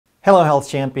Hello Health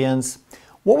Champions!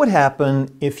 What would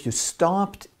happen if you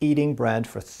stopped eating bread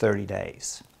for 30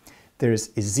 days? There's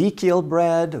Ezekiel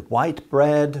bread, white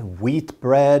bread, wheat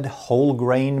bread, whole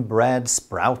grain bread,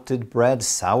 sprouted bread,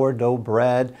 sourdough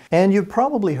bread, and you've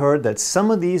probably heard that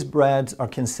some of these breads are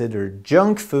considered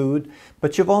junk food,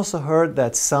 but you've also heard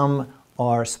that some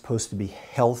are supposed to be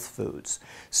health foods.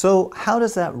 So how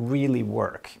does that really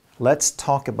work? Let's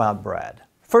talk about bread.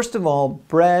 First of all,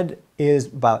 bread is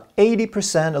about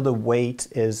 80% of the weight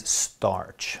is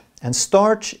starch. And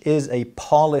starch is a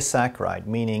polysaccharide,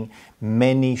 meaning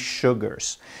many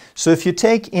sugars. So if you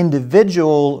take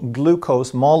individual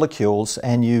glucose molecules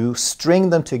and you string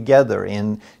them together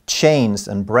in chains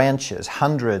and branches,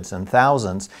 hundreds and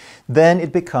thousands, then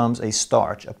it becomes a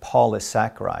starch, a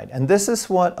polysaccharide. And this is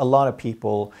what a lot of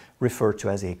people refer to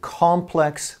as a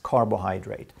complex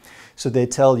carbohydrate. So they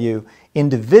tell you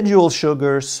individual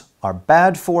sugars are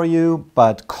bad for you,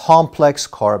 but complex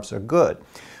carbs are good.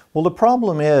 Well, the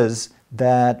problem is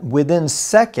that within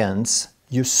seconds,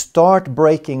 you start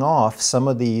breaking off some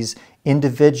of these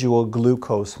individual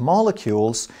glucose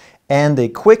molecules, and they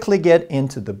quickly get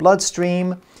into the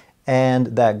bloodstream, and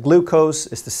that glucose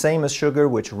is the same as sugar,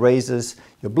 which raises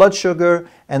your blood sugar,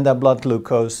 and that blood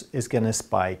glucose is going to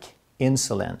spike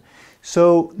insulin.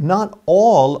 So not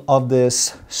all of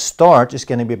this starch is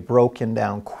going to be broken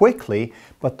down quickly,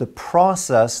 but the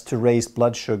process to raise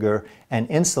blood sugar and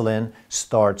insulin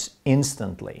starts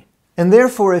instantly. And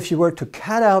therefore, if you were to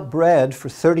cut out bread for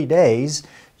 30 days,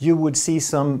 you would see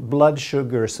some blood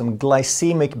sugar, some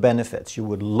glycemic benefits. You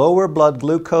would lower blood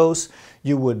glucose,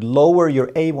 you would lower your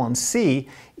A1C.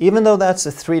 Even though that's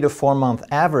a 3 to 4 month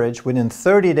average, within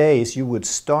 30 days you would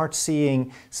start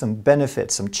seeing some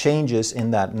benefits, some changes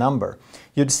in that number.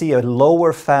 You'd see a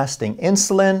lower fasting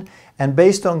insulin, and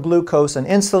based on glucose and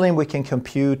insulin we can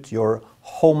compute your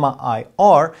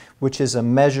HOMA-IR, which is a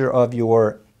measure of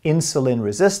your insulin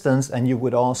resistance, and you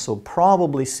would also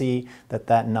probably see that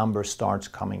that number starts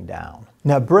coming down.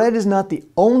 Now, bread is not the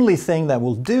only thing that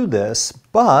will do this,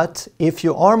 but if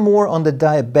you are more on the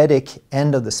diabetic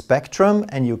end of the spectrum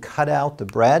and you cut out the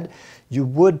bread, you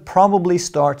would probably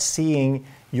start seeing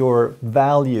your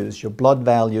values, your blood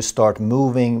values start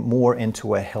moving more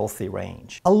into a healthy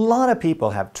range. A lot of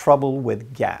people have trouble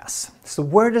with gas. So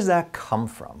where does that come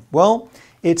from? Well,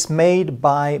 it's made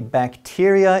by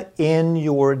bacteria in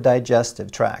your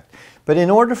digestive tract. But in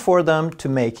order for them to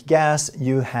make gas,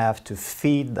 you have to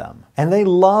feed them. And they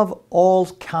love all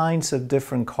kinds of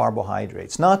different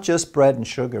carbohydrates, not just bread and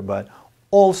sugar, but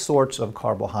all sorts of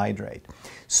carbohydrate.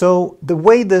 So the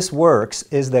way this works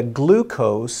is that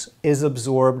glucose is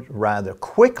absorbed rather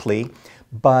quickly,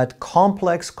 but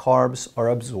complex carbs are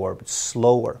absorbed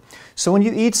slower. So when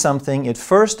you eat something, it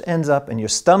first ends up in your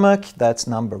stomach, that's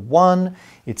number one.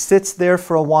 It sits there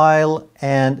for a while,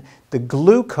 and the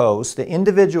glucose, the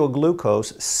individual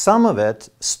glucose, some of it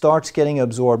starts getting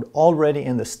absorbed already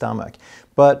in the stomach.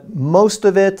 But most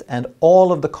of it and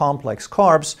all of the complex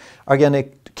carbs are going to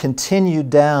continue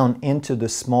down into the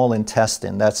small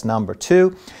intestine. That's number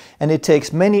two. And it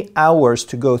takes many hours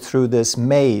to go through this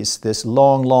maze, this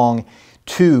long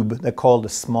tube they call the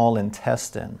small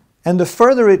intestine. And the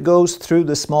further it goes through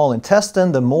the small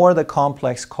intestine, the more the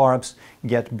complex carbs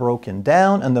get broken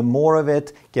down and the more of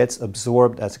it gets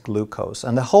absorbed as glucose.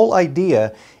 And the whole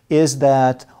idea is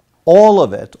that all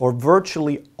of it, or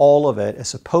virtually all of it, is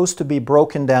supposed to be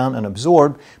broken down and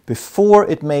absorbed before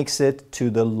it makes it to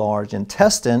the large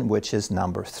intestine, which is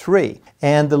number three.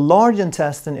 And the large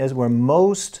intestine is where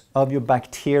most of your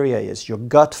bacteria is, your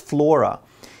gut flora.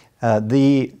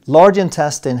 The large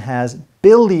intestine has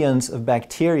billions of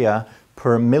bacteria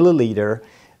per milliliter.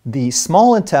 The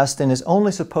small intestine is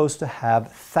only supposed to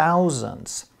have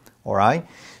thousands, all right?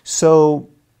 So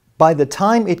by the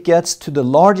time it gets to the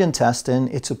large intestine,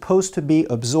 it's supposed to be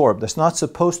absorbed. There's not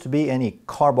supposed to be any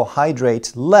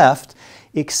carbohydrates left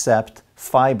except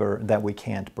fiber that we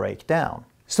can't break down.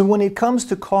 So when it comes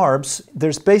to carbs,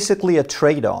 there's basically a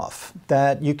trade-off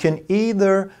that you can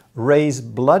either raise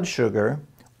blood sugar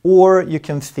or you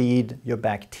can feed your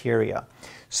bacteria.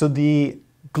 So the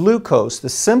glucose, the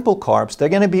simple carbs, they're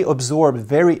going to be absorbed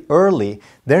very early.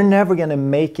 They're never going to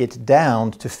make it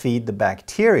down to feed the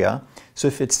bacteria. So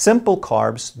if it's simple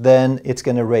carbs, then it's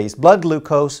going to raise blood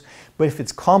glucose. But if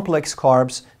it's complex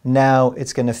carbs, now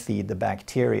it's going to feed the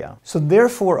bacteria. So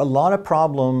therefore, a lot of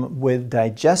problem with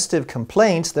digestive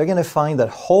complaints, they're going to find that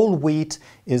whole wheat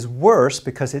is worse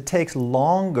because it takes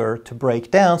longer to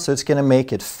break down, so it's going to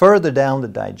make it further down the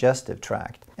digestive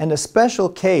tract. And a special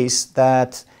case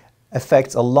that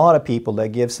affects a lot of people that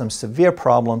gives some severe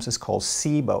problems is called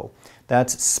SIBO.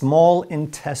 That's small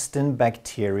intestine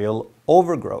bacterial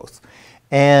overgrowth.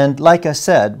 And like I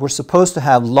said, we're supposed to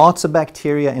have lots of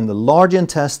bacteria in the large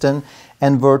intestine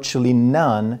and virtually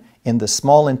none in the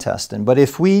small intestine. But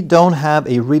if we don't have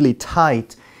a really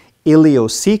tight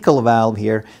ileocecal valve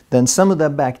here, then some of the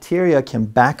bacteria can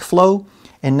backflow.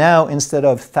 And now instead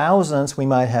of thousands, we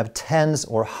might have tens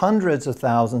or hundreds of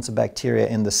thousands of bacteria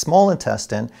in the small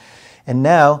intestine. And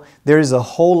now there is a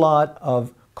whole lot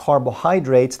of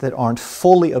carbohydrates that aren't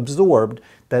fully absorbed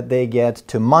that they get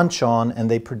to munch on, and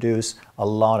they produce a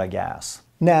lot of gas.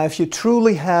 Now, if you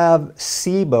truly have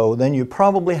SIBO, then you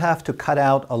probably have to cut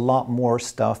out a lot more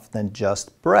stuff than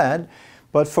just bread.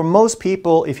 But for most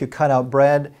people, if you cut out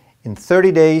bread, in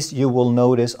 30 days, you will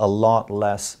notice a lot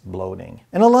less bloating.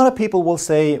 And a lot of people will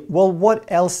say, well, what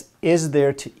else is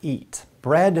there to eat?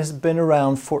 Bread has been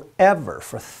around forever,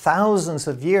 for thousands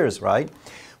of years, right?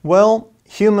 Well,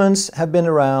 humans have been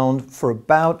around for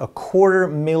about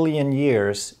 250,000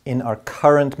 years in our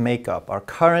current makeup. Our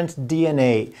current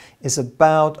DNA is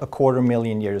about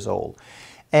 250,000 years old.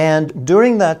 And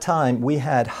during that time, we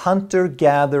had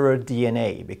hunter-gatherer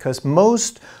DNA because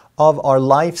most of our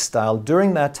lifestyle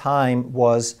during that time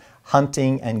was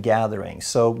hunting and gathering.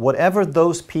 So whatever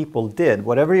those people did,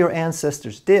 whatever your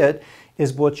ancestors did,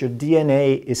 is what your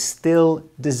DNA is still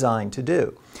designed to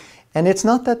do. And it's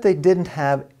not that they didn't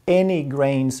have any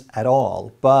grains at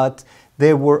all, but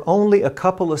there were only a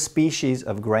couple of species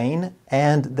of grain,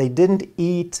 and they didn't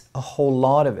eat a whole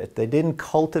lot of it. They didn't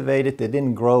cultivate it, they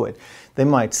didn't grow it. They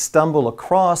might stumble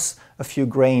across a few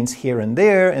grains here and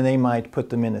there, and they might put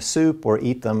them in a soup or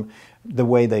eat them the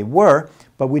way they were,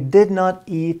 but we did not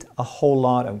eat a whole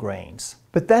lot of grains.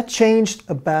 But that changed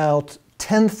about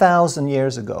 10,000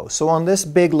 years ago. So on this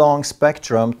big long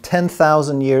spectrum,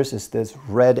 10,000 years is this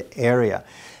red area.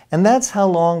 And that's how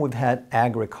long we've had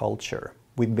agriculture.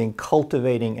 We've been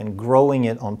cultivating and growing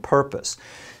it on purpose.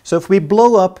 So if we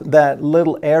blow up that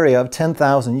little area of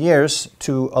 10,000 years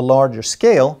to a larger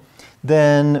scale,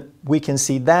 then we can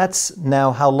see that's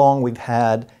now how long we've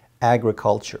had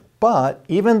agriculture. But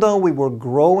even though we were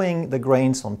growing the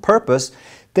grains on purpose,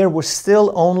 there was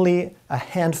still only a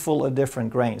handful of different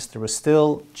grains. There was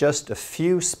still just a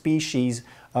few species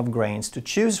of grains to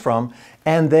choose from,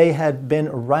 and they had been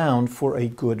around for a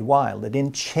good while. They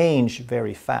didn't change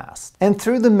very fast. And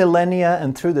through the millennia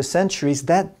and through the centuries,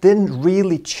 that didn't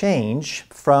really change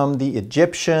from the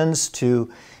Egyptians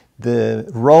to the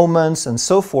Romans and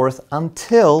so forth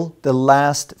until the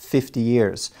last 50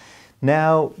 years.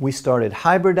 Now we started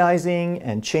hybridizing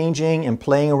and changing and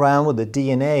playing around with the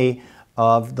DNA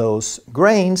of those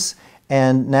grains,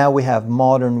 and now we have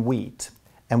modern wheat.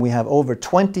 And we have over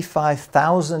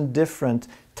 25,000 different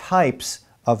types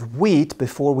of wheat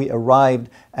before we arrived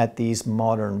at these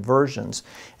modern versions.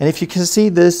 And if you can see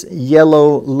this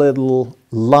yellow little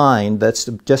line that's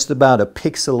just about a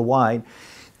pixel wide,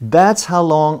 that's how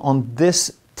long on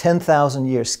this 10,000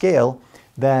 year scale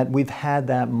that we've had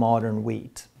that modern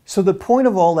wheat. So the point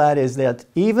of all that is that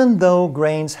even though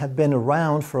grains have been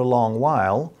around for a long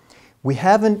while, we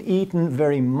haven't eaten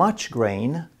very much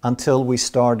grain until we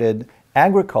started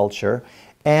agriculture,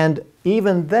 and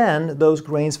even then those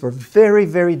grains were very,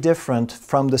 very different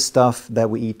from the stuff that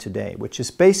we eat today, which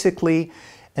is basically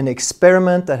an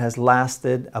experiment that has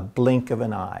lasted a blink of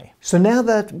an eye. So now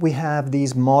that we have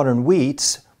these modern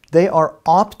wheats, they are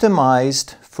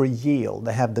optimized for yield.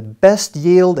 They have the best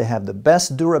yield, they have the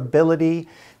best durability,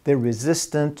 they're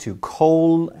resistant to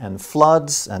cold and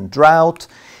floods and drought,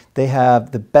 they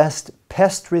have the best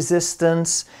pest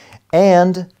resistance,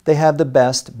 and they have the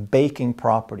best baking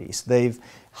properties. They've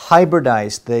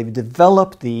hybridized, they've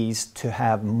developed these to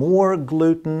have more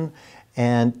gluten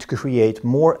and to create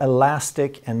more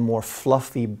elastic and more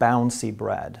fluffy, bouncy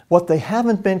bread. What they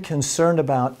haven't been concerned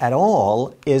about at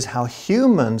all is how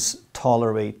humans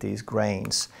tolerate these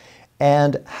grains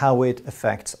and how it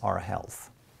affects our health.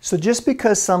 So just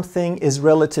because something is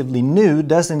relatively new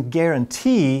doesn't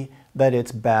guarantee that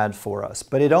it's bad for us,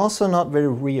 but it's also not very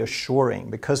reassuring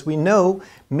because we know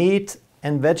meat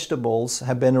and vegetables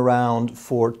have been around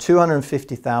for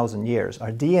 250,000 years.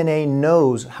 Our DNA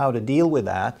knows how to deal with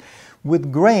that.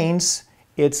 With grains,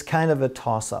 it's kind of a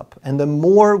toss-up, and the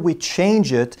more we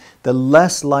change it, the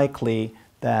less likely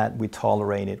that we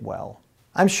tolerate it well.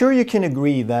 I'm sure you can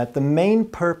agree that the main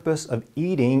purpose of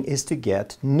eating is to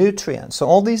get nutrients. So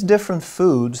all these different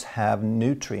foods have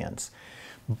nutrients,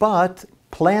 but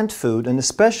plant food, and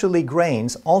especially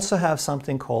grains, also have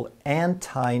something called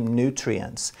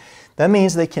anti-nutrients. That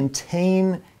means they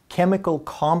contain chemical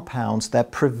compounds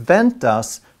that prevent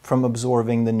us from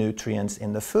absorbing the nutrients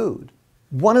in the food.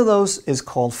 One of those is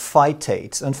called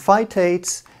phytates, and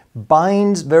phytates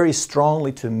binds very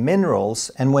strongly to minerals,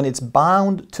 and when it's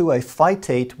bound to a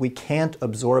phytate, we can't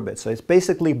absorb it. So it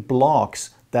basically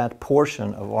blocks that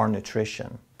portion of our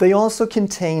nutrition. They also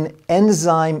contain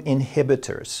enzyme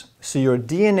inhibitors. So your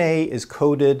DNA is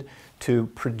coded to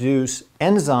produce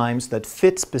enzymes that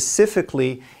fit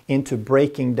specifically into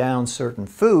breaking down certain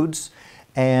foods.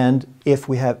 And if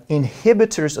we have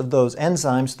inhibitors of those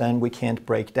enzymes, then we can't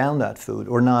break down that food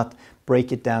or not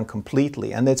break it down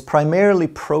completely. And it's primarily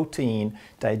protein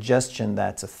digestion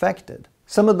that's affected.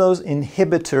 Some of those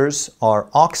inhibitors are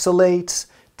oxalates,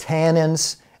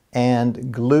 tannins,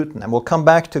 and gluten. And we'll come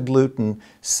back to gluten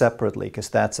separately because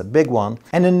that's a big one.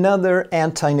 And another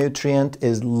anti-nutrient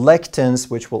is lectins,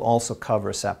 which we'll also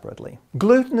cover separately.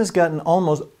 Gluten has gotten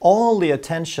almost all the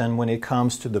attention when it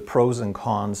comes to the pros and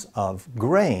cons of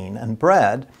grain and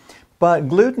bread. But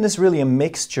gluten is really a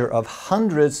mixture of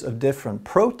hundreds of different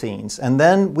proteins. And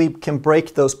then we can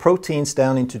break those proteins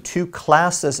down into two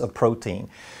classes of protein,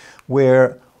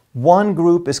 where one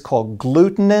group is called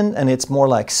glutenin, and it's more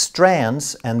like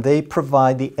strands, and they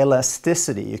provide the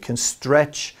elasticity. You can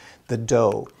stretch the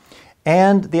dough.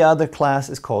 And the other class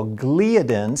is called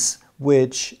gliadins,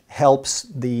 which helps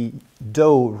the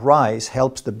dough rise,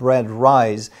 helps the bread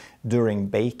rise during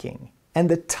baking. And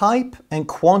the type and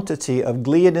quantity of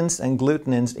gliadins and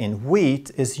glutenins in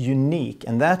wheat is unique,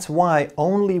 and that's why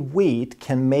only wheat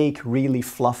can make really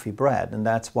fluffy bread, and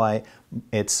that's why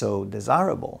it's so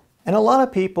desirable. And a lot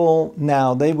of people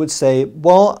now, they would say,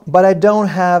 well, but I don't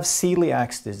have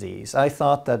celiac disease. I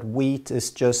thought that wheat is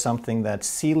just something that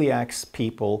celiac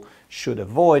people should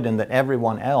avoid and that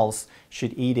everyone else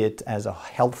should eat it as a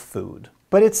health food.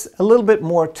 But it's a little bit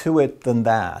more to it than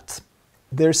that.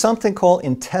 There's something called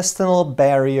intestinal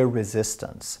barrier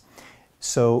resistance.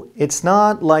 So it's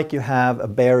not like you have a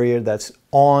barrier that's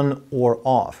on or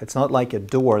off. It's not like a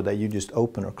door that you just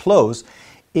open or close.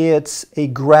 It's a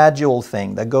gradual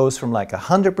thing that goes from like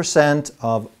 100%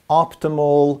 of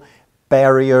optimal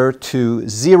barrier to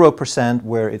 0%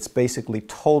 where it's basically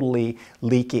totally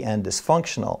leaky and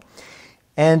dysfunctional.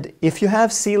 And if you have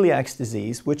celiac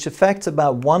disease, which affects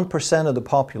about 1% of the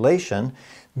population,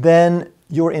 then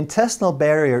your intestinal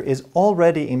barrier is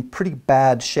already in pretty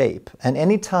bad shape. And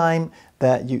anytime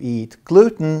that you eat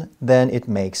gluten, then it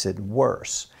makes it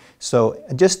worse. So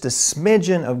just a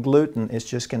smidgen of gluten is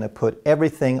just going to put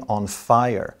everything on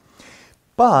fire.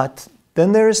 But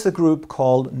then there is the group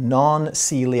called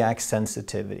non-celiac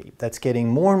sensitivity that's getting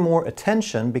more and more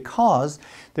attention because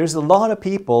there's a lot of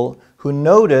people who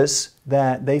notice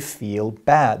that they feel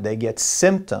bad. They get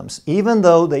symptoms, even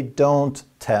though they don't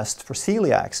test for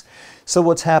celiacs. So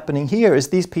what's happening here is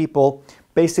these people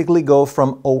basically go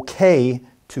from okay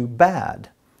to bad.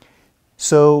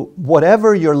 So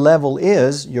whatever your level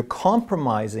is, you're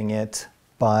compromising it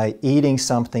by eating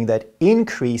something that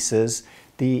increases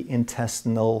the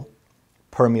intestinal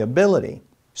permeability.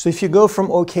 So if you go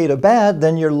from okay to bad,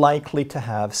 then you're likely to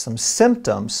have some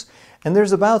symptoms. And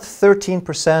there's about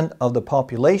 13% of the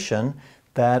population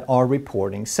that are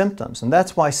reporting symptoms. And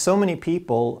that's why so many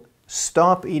people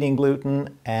stop eating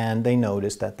gluten and they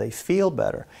notice that they feel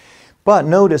better. But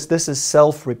notice this is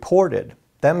self-reported.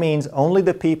 That means only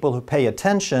the people who pay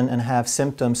attention and have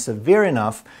symptoms severe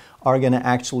enough are going to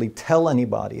actually tell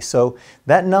anybody. So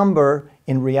that number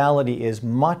in reality is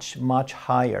much, much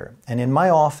higher. And in my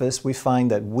office, we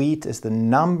find that wheat is the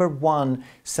 #1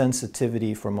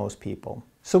 sensitivity for most people.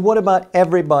 So what about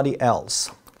everybody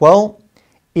else? Well,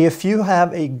 if you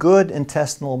have a good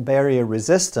intestinal barrier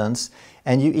resistance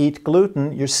and you eat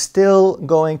gluten, you're still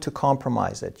going to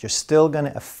compromise it. You're still going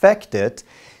to affect it.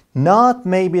 Not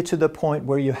maybe to the point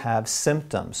where you have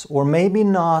symptoms, or maybe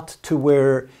not to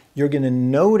where you're going to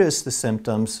notice the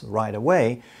symptoms right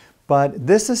away, but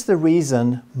this is the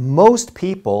reason most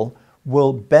people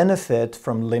will benefit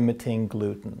from limiting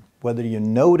gluten, whether you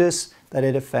notice that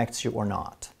it affects you or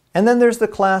not. And then there's the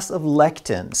class of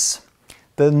lectins.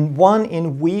 The one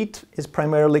in wheat is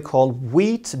primarily called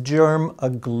wheat germ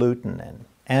agglutinin.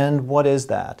 And what is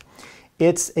that?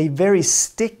 It's a very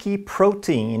sticky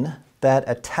protein that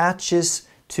attaches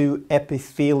to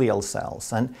epithelial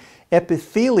cells. And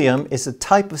epithelium is a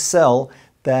type of cell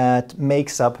that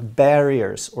makes up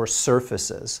barriers or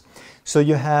surfaces. So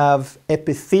you have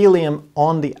epithelium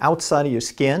on the outside of your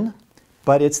skin,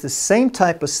 but it's the same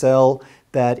type of cell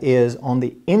that is on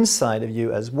the inside of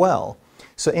you as well.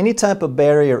 So any type of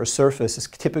barrier or surface is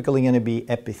typically going to be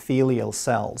epithelial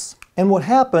cells. And what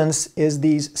happens is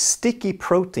these sticky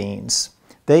proteins,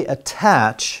 they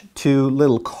attach to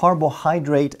little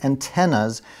carbohydrate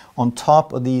antennas on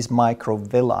top of these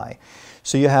microvilli.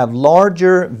 So you have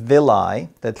larger villi,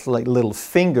 that's like little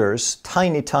fingers,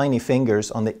 tiny, tiny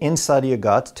fingers on the inside of your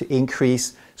gut to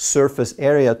increase surface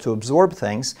area to absorb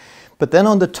things. But then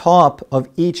on the top of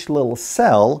each little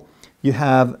cell, you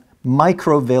have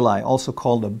microvilli, also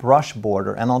called a brush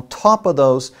border. And on top of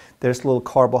those, there's little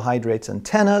carbohydrates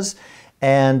antennas,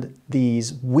 and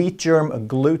these wheat germ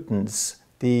agglutins,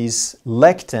 these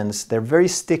lectins, they're very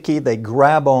sticky, they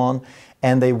grab on,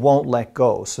 and they won't let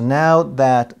go. So now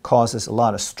that causes a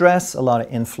lot of stress, a lot of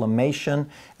inflammation,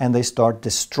 and they start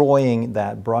destroying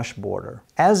that brush border.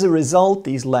 As a result,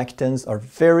 these lectins are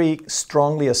very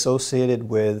strongly associated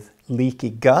with leaky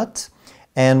gut.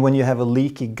 And when you have a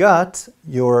leaky gut,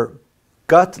 your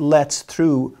gut lets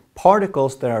through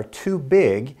particles that are too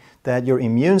big that your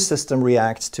immune system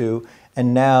reacts to,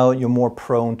 and now you're more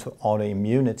prone to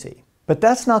autoimmunity. But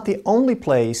that's not the only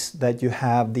place that you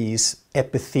have these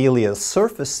epithelial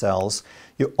surface cells.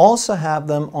 You also have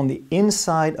them on the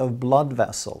inside of blood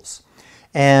vessels.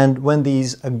 And when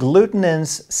these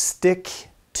agglutinins stick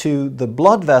to the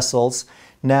blood vessels,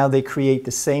 now they create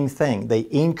the same thing. They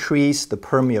increase the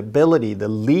permeability, the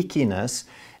leakiness,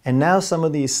 and now some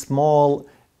of these small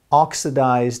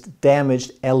oxidized,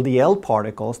 damaged LDL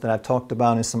particles that I've talked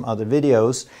about in some other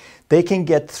videos, they can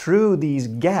get through these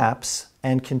gaps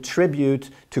and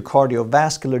contribute to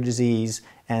cardiovascular disease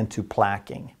and to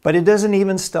plaquing. But it doesn't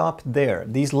even stop there.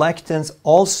 These lectins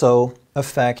also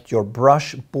affect your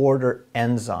brush border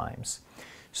enzymes.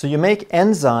 So you make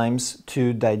enzymes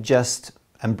to digest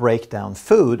and break down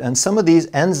food, and some of these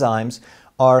enzymes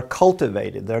are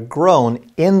cultivated, they're grown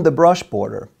in the brush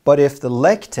border. But if the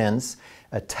lectins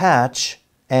attach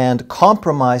and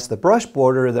compromise the brush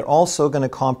border, they're also going to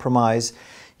compromise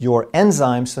your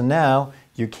enzymes, so now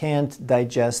you can't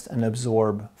digest and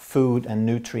absorb food and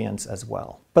nutrients as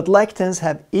well. But lectins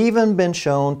have even been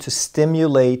shown to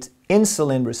stimulate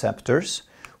insulin receptors,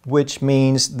 which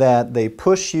means that they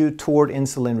push you toward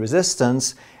insulin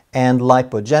resistance and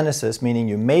lipogenesis, meaning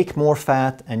you make more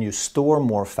fat and you store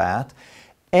more fat.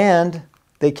 And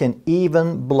they can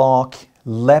even block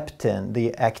leptin,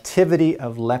 the activity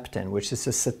of leptin, which is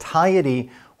a satiety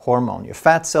hormone. Your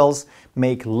fat cells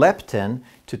make leptin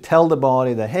to tell the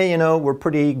body that, hey, you know, we're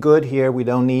pretty good here, we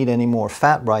don't need any more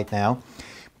fat right now.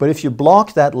 But if you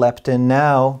block that leptin,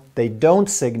 now they don't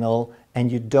signal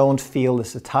and you don't feel the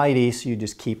satiety, so you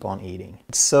just keep on eating.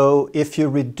 So if you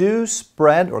reduce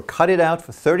bread or cut it out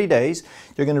for 30 days,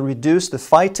 you're going to reduce the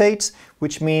phytates,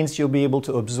 which means you'll be able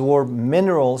to absorb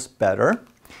minerals better.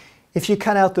 If you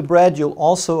cut out the bread, you'll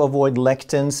also avoid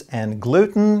lectins and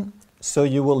gluten, so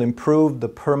you will improve the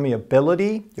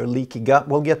permeability. Your leaky gut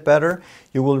will get better.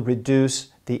 You will reduce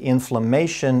the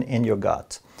inflammation in your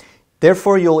gut.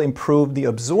 Therefore, you'll improve the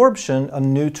absorption of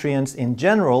nutrients in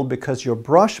general because your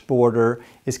brush border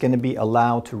is going to be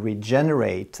allowed to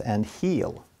regenerate and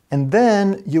heal. And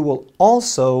then you will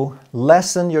also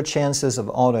lessen your chances of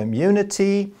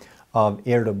autoimmunity, of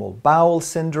irritable bowel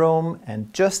syndrome,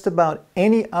 and just about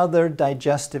any other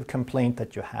digestive complaint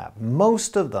that you have.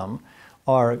 Most of them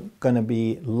are going to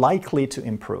be likely to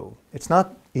improve. It's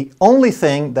not the only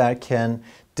thing that can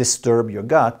disturb your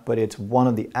gut, but it's one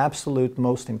of the absolute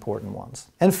most important ones.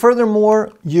 And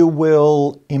furthermore, you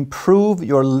will improve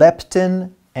your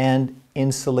leptin and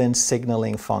insulin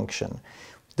signaling function.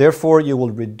 Therefore, you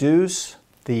will reduce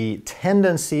the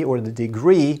tendency or the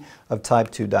degree of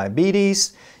type 2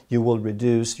 diabetes. You will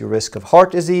reduce your risk of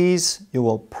heart disease. You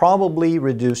will probably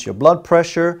reduce your blood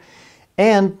pressure.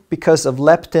 And because of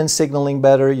leptin signaling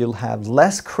better, you'll have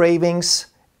less cravings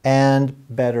and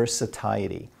better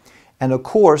satiety. And of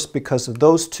course, because of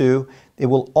those two, it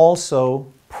will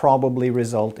also probably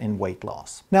result in weight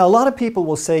loss. Now, a lot of people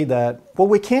will say that, well,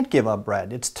 we can't give up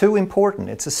bread. It's too important.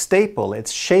 It's a staple.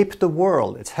 It's shaped the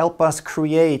world. It's helped us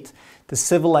create the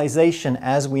civilization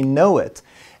as we know it.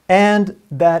 And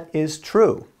that is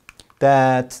true.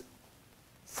 That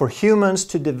for humans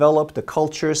to develop the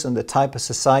cultures and the type of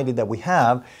society that we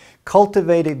have,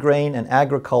 cultivated grain and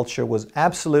agriculture was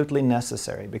absolutely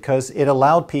necessary because it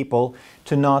allowed people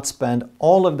to not spend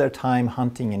all of their time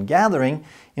hunting and gathering.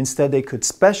 Instead, they could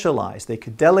specialize. They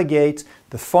could delegate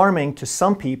the farming to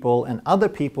some people, and other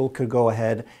people could go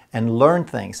ahead and learn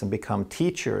things and become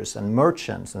teachers and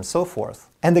merchants and so forth.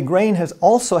 And the grain has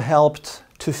also helped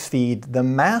to feed the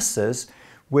masses,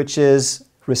 which is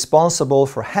responsible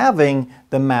for having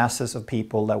the masses of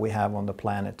people that we have on the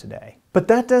planet today. But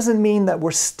that doesn't mean that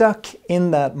we're stuck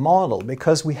in that model,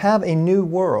 because we have a new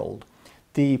world.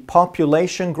 The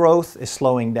population growth is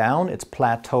slowing down, it's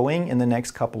plateauing in the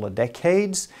next couple of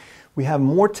decades. We have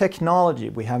more technology,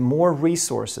 we have more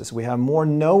resources, we have more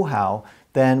know-how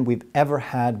than we've ever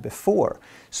had before.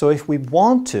 So if we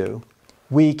want to,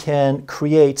 we can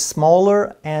create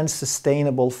smaller and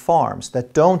sustainable farms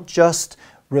that don't just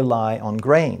rely on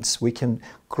grains. We can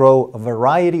grow a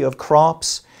variety of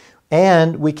crops,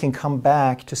 and we can come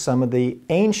back to some of the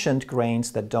ancient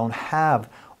grains that don't have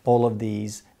all of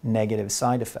these negative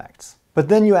side effects. But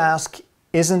then you ask,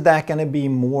 isn't that going to be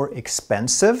more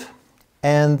expensive?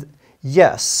 And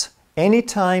yes,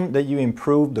 anytime that you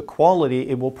improve the quality,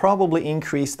 it will probably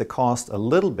increase the cost a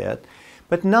little bit,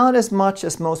 but not as much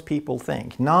as most people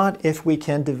think. Not if we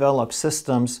can develop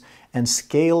systems and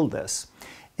scale this.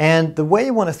 And the way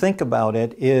you want to think about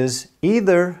it is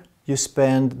either you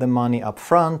spend the money up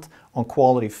front on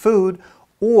quality food,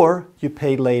 or you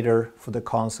pay later for the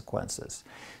consequences.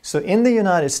 So in the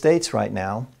United States right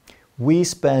now, we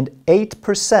spend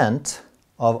 8%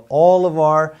 of all of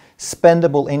our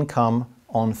spendable income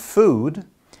on food,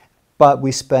 but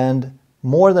we spend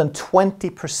more than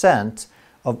 20%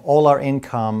 of all our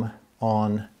income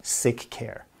on sick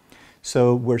care.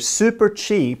 So we're super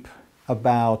cheap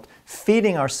about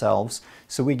feeding ourselves,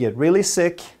 so we get really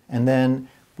sick and then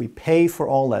we pay for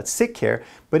all that sick care,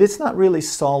 but it's not really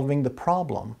solving the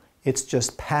problem. It's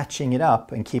just patching it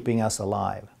up and keeping us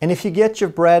alive. And if you get your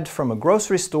bread from a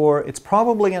grocery store, it's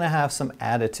probably going to have some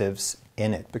additives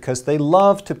in it because they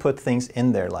love to put things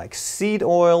in there like seed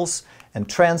oils and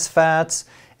trans fats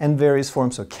and various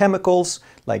forms of chemicals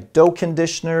like dough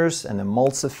conditioners and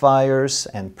emulsifiers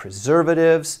and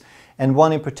preservatives. And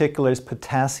one in particular is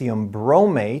potassium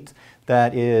bromate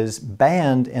that is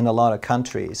banned in a lot of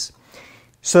countries.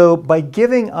 So by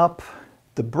giving up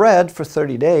the bread for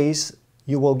 30 days,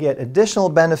 you will get additional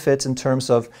benefits in terms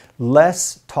of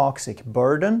less toxic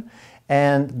burden,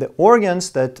 and the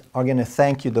organs that are going to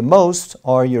thank you the most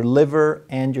are your liver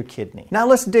and your kidney. Now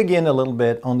let's dig in a little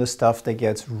bit on the stuff that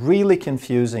gets really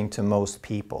confusing to most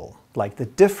people, like the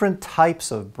different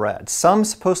types of bread. Some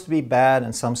supposed to be bad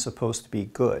and some supposed to be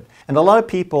good. And a lot of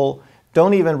people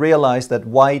don't even realize that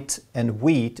white and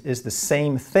wheat is the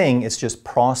same thing, it's just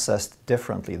processed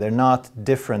differently. They're not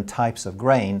different types of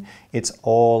grain, it's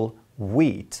all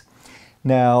wheat.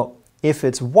 Now, if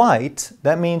it's white,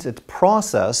 that means it's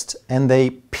processed and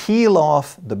they peel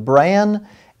off the bran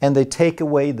and they take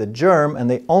away the germ and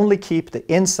they only keep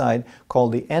the inside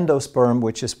called the endosperm,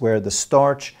 which is where the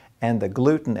starch and the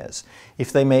gluten is.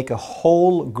 If they make a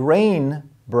whole grain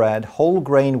bread, whole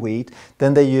grain wheat,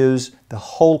 then they use the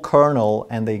whole kernel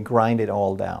and they grind it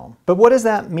all down. But what does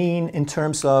that mean in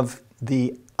terms of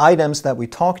the items that we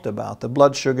talked about, the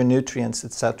blood sugar, nutrients,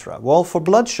 etc.? Well, for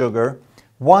blood sugar,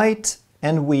 white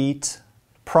and wheat,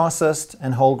 processed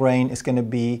and whole grain is going to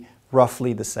be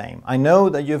roughly the same. I know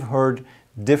that you've heard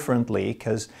differently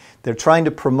because they're trying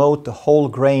to promote the whole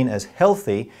grain as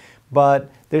healthy,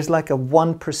 but there's like a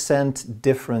 1%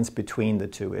 difference between the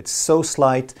two. It's so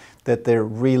slight that they're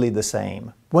really the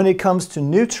same. When it comes to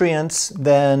nutrients,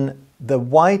 then the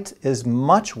white is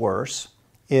much worse.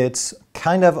 It's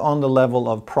kind of on the level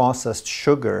of processed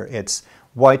sugar. It's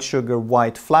white sugar,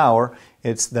 white flour.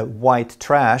 It's the white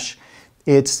trash.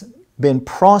 It's been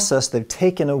processed. They've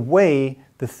taken away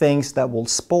the things that will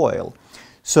spoil.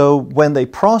 So when they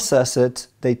process it,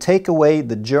 they take away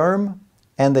the germ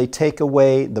and they take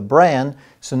away the bran.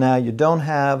 So now you don't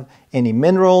have any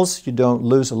minerals, you don't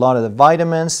lose a lot of the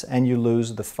vitamins, and you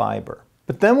lose the fiber.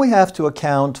 But then we have to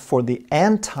account for the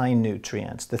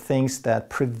anti-nutrients, the things that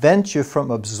prevent you from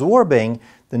absorbing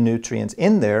the nutrients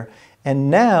in there.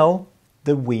 And now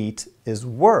the wheat is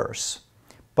worse.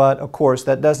 But of course,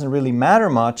 that doesn't really matter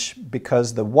much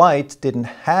because the white didn't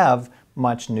have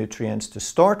much nutrients to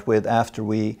start with after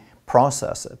we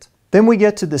process it. Then we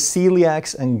get to the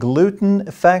celiacs and gluten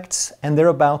effects, and they're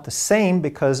about the same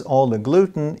because all the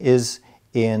gluten is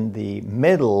in the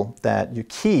middle that you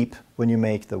keep when you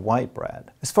make the white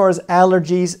bread. As far as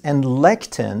allergies and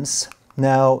lectins,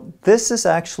 now this is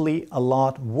actually a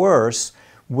lot worse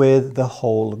with the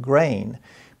whole grain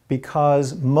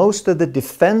because most of the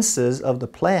defenses of the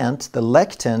plant, the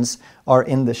lectins, are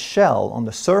in the shell, on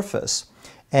the surface.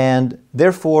 And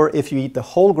therefore, if you eat the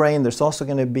whole grain, there's also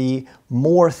going to be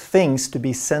more things to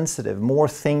be sensitive, more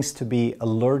things to be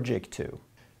allergic to.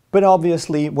 But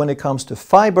obviously, when it comes to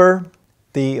fiber,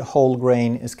 the whole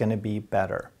grain is going to be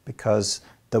better because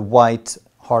the white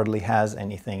hardly has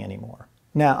anything anymore.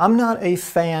 Now, I'm not a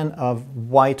fan of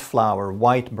white flour,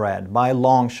 white bread, by a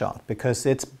long shot, because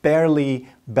it's barely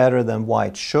better than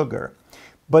white sugar.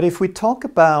 But if we talk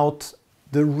about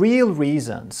the real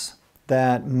reasons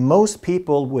that most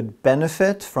people would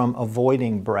benefit from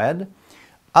avoiding bread,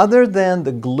 other than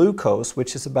the glucose,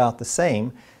 which is about the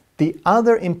same, The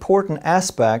other important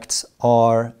aspects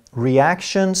are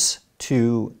reactions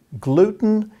to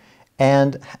gluten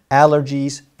and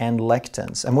allergies and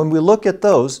lectins. And when we look at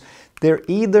those, they're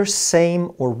either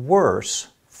same or worse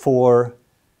for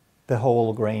the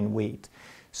whole grain wheat.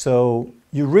 So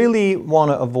you really want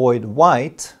to avoid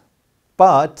white,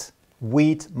 but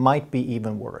wheat might be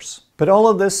even worse. But all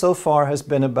of this so far has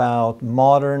been about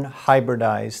modern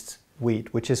hybridized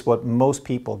wheat, which is what most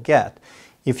people get.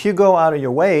 If you go out of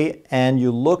your way and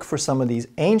you look for some of these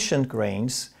ancient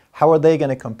grains, how are they going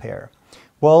to compare?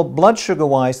 Well, blood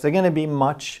sugar-wise, they're going to be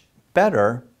much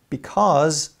better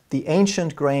because the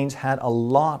ancient grains had a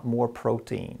lot more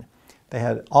protein. They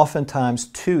had oftentimes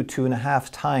 2.5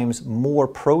 times more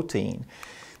protein.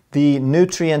 The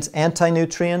nutrients,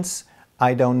 anti-nutrients,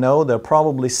 I don't know. They're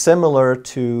probably similar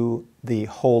to the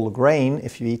whole grain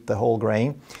if you eat the whole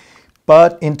grain.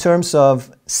 But in terms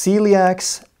of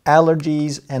celiacs,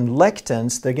 allergies, and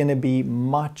lectins, they're going to be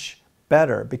much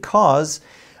better because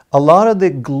a lot of the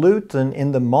gluten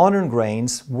in the modern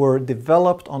grains were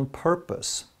developed on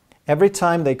purpose. Every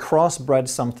time they crossbred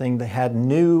something, they had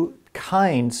new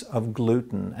kinds of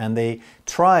gluten, and they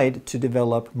tried to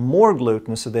develop more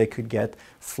gluten so they could get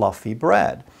fluffy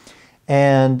bread.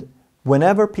 And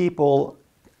whenever people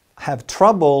have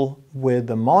trouble with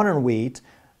the modern wheat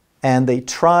and they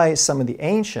try some of the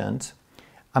ancient,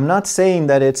 I'm not saying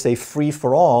that it's a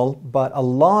free-for-all, but a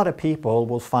lot of people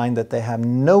will find that they have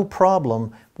no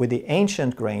problem with the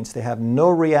ancient grains. They have no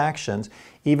reactions,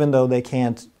 even though they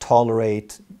can't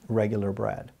tolerate regular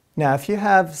bread. Now, if you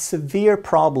have severe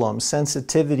problems,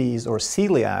 sensitivities, or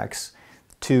celiacs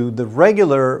to the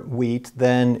regular wheat,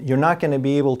 then you're not going to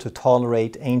be able to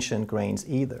tolerate ancient grains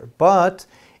either. But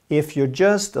if you're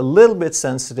just a little bit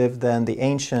sensitive, then the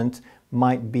ancient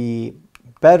might be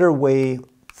a better way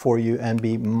for you and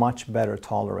be much better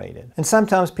tolerated. And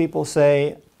sometimes people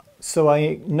say, so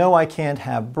I know I can't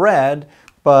have bread,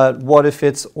 but what if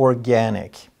it's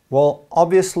organic? Well,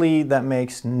 obviously that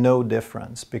makes no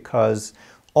difference because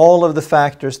all of the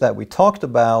factors that we talked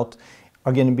about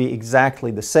are going to be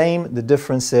exactly the same. The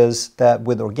difference is that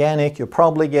with organic, you're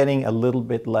probably getting a little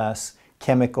bit less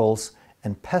chemicals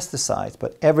and pesticides,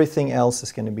 but everything else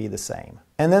is going to be the same.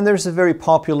 And then there's a very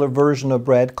popular version of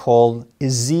bread called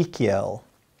Ezekiel.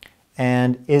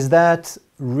 And is that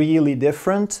really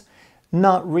different?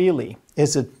 Not really.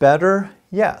 Is it better?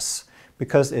 Yes,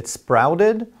 because it's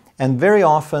sprouted, and very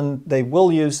often they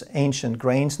will use ancient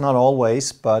grains, not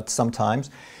always, but sometimes.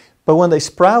 But when they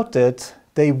sprout it,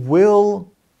 they will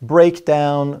break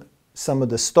down some of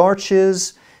the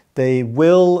starches, they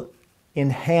will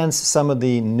enhance some of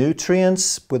the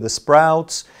nutrients with the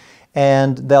sprouts,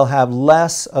 and they'll have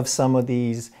less of some of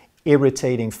these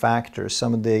irritating factors.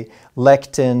 Some of the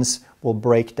lectins will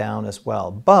break down as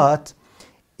well. But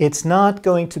it's not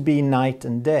going to be night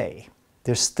and day.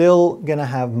 They're still going to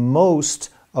have most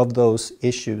of those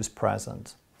issues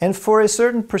present. And for a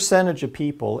certain percentage of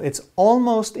people, it's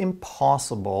almost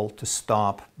impossible to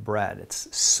stop bread. It's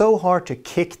so hard to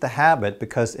kick the habit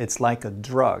because it's like a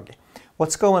drug.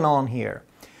 What's going on here?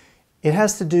 It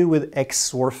has to do with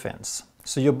exorphins.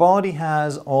 So your body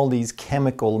has all these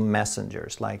chemical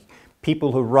messengers, like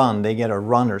people who run, they get a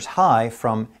runner's high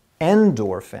from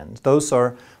endorphins. Those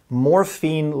are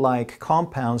morphine-like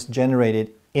compounds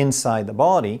generated inside the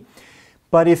body.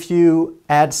 But if you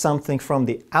add something from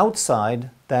the outside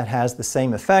that has the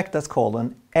same effect, that's called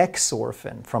an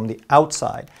exorphin from the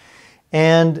outside.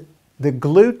 And the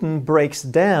gluten breaks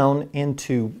down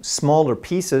into smaller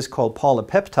pieces called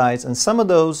polypeptides, and some of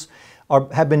those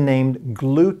have been named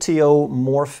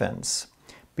gluteomorphins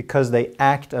because they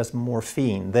act as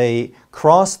morphine. They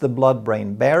cross the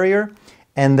blood-brain barrier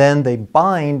and then they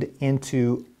bind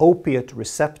into opiate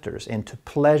receptors, into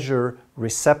pleasure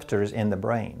receptors in the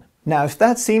brain. Now, if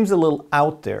that seems a little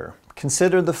out there,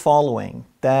 consider the following,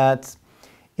 that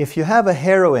if you have a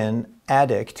heroin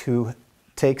addict who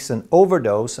takes an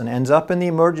overdose and ends up in the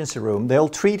emergency room, they'll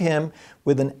treat him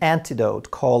with an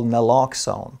antidote called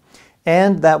naloxone.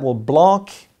 And that will block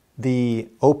the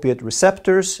opiate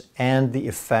receptors and the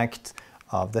effect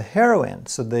of the heroin,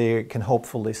 so they can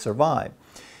hopefully survive.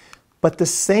 But the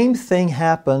same thing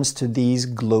happens to these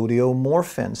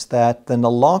gluteomorphins, that the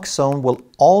naloxone will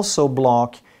also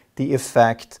block the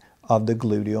effect of the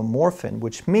gluteomorphin,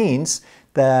 which means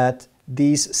that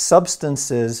these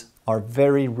substances are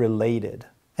very related.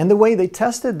 And the way they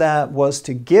tested that was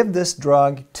to give this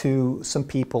drug to some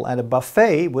people at a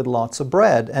buffet with lots of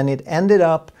bread, and it ended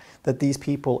up that these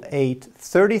people ate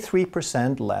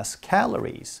 33% less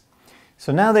calories.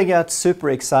 So now they got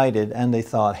super excited and they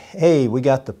thought, hey, we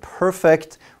got the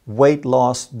perfect weight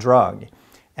loss drug.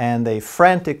 and they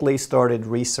frantically started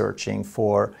researching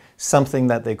for something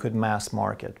that they could mass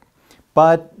market.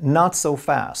 But not so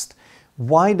fast.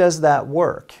 Why does that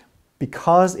work?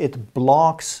 Because it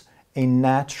blocks a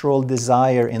natural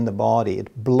desire in the body.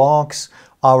 It blocks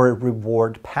our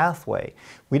reward pathway.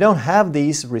 We don't have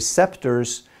these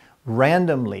receptors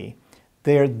randomly.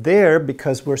 They're there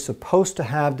because we're supposed to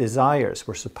have desires.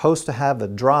 We're supposed to have a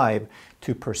drive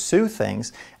to pursue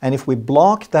things. And if we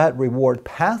block that reward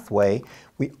pathway,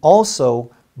 we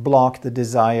also block the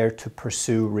desire to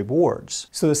pursue rewards.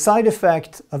 So the side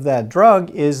effect of that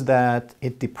drug is that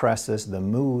it depresses the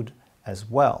mood as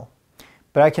well.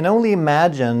 But I can only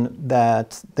imagine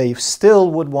that they still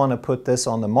would want to put this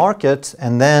on the market,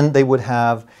 and then they would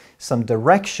have some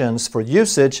directions for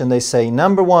usage, and they say,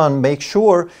 number one, make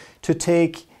sure to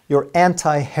take your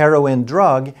anti-heroin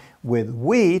drug with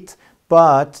wheat,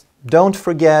 but don't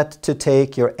forget to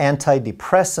take your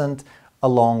antidepressant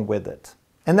along with it.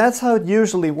 And that's how it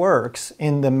usually works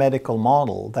in the medical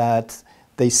model, that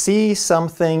they see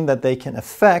something that they can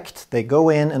affect, they go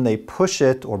in and they push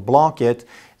it or block it,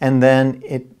 and then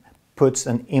it puts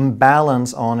an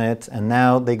imbalance on it, and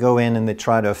now they go in and they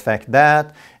try to affect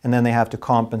that, and then they have to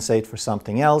compensate for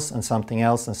something else and something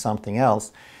else and something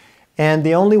else. And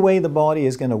the only way the body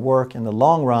is going to work in the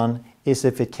long run is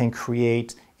if it can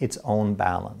create its own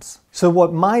balance. So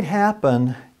what might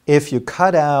happen if you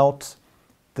cut out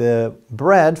the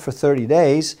bread for 30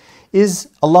 days is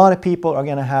a lot of people are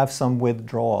going to have some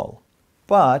withdrawal.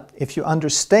 But if you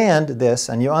understand this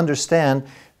and you understand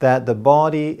that the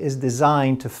body is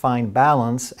designed to find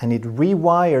balance and it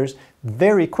rewires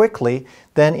very quickly,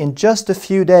 then in just a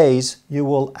few days you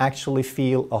will actually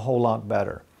feel a whole lot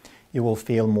better. You will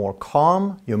feel more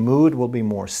calm, your mood will be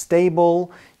more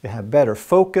stable, you have better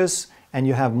focus, and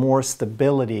you have more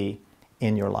stability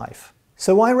in your life.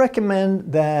 So I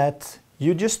recommend that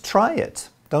you just try it.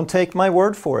 Don't take my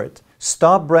word for it.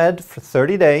 Stop bread for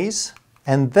 30 days,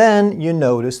 and then you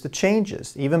notice the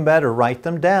changes. Even better, write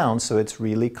them down so it's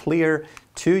really clear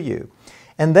to you.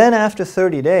 And then after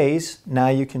 30 days, now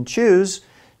you can choose,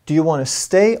 do you want to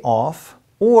stay off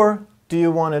or do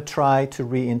you want to try to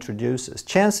reintroduce this?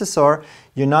 Chances are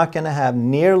you're not going to have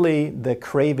nearly the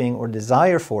craving or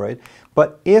desire for it,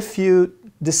 but if you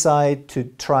decide to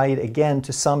try it again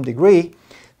to some degree,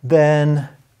 then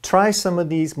try some of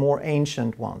these more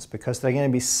ancient ones because they're going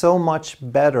to be so much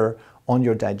better on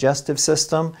your digestive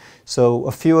system. So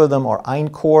a few of them are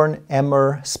einkorn,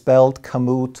 emmer, spelt,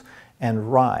 kamut,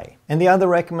 and rye. And the other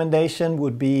recommendation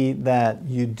would be that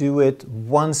you do it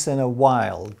once in a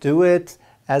while. Do it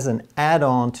as an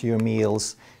add-on to your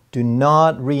meals. Do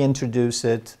not reintroduce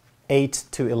it 8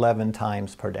 to 11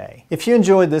 times per day. If you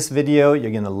enjoyed this video,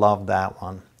 you're going to love that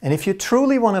one. And if you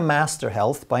truly want to master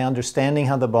health by understanding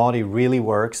how the body really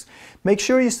works, make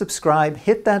sure you subscribe,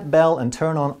 hit that bell, and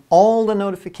turn on all the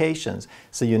notifications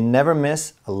so you never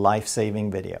miss a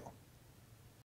life-saving video.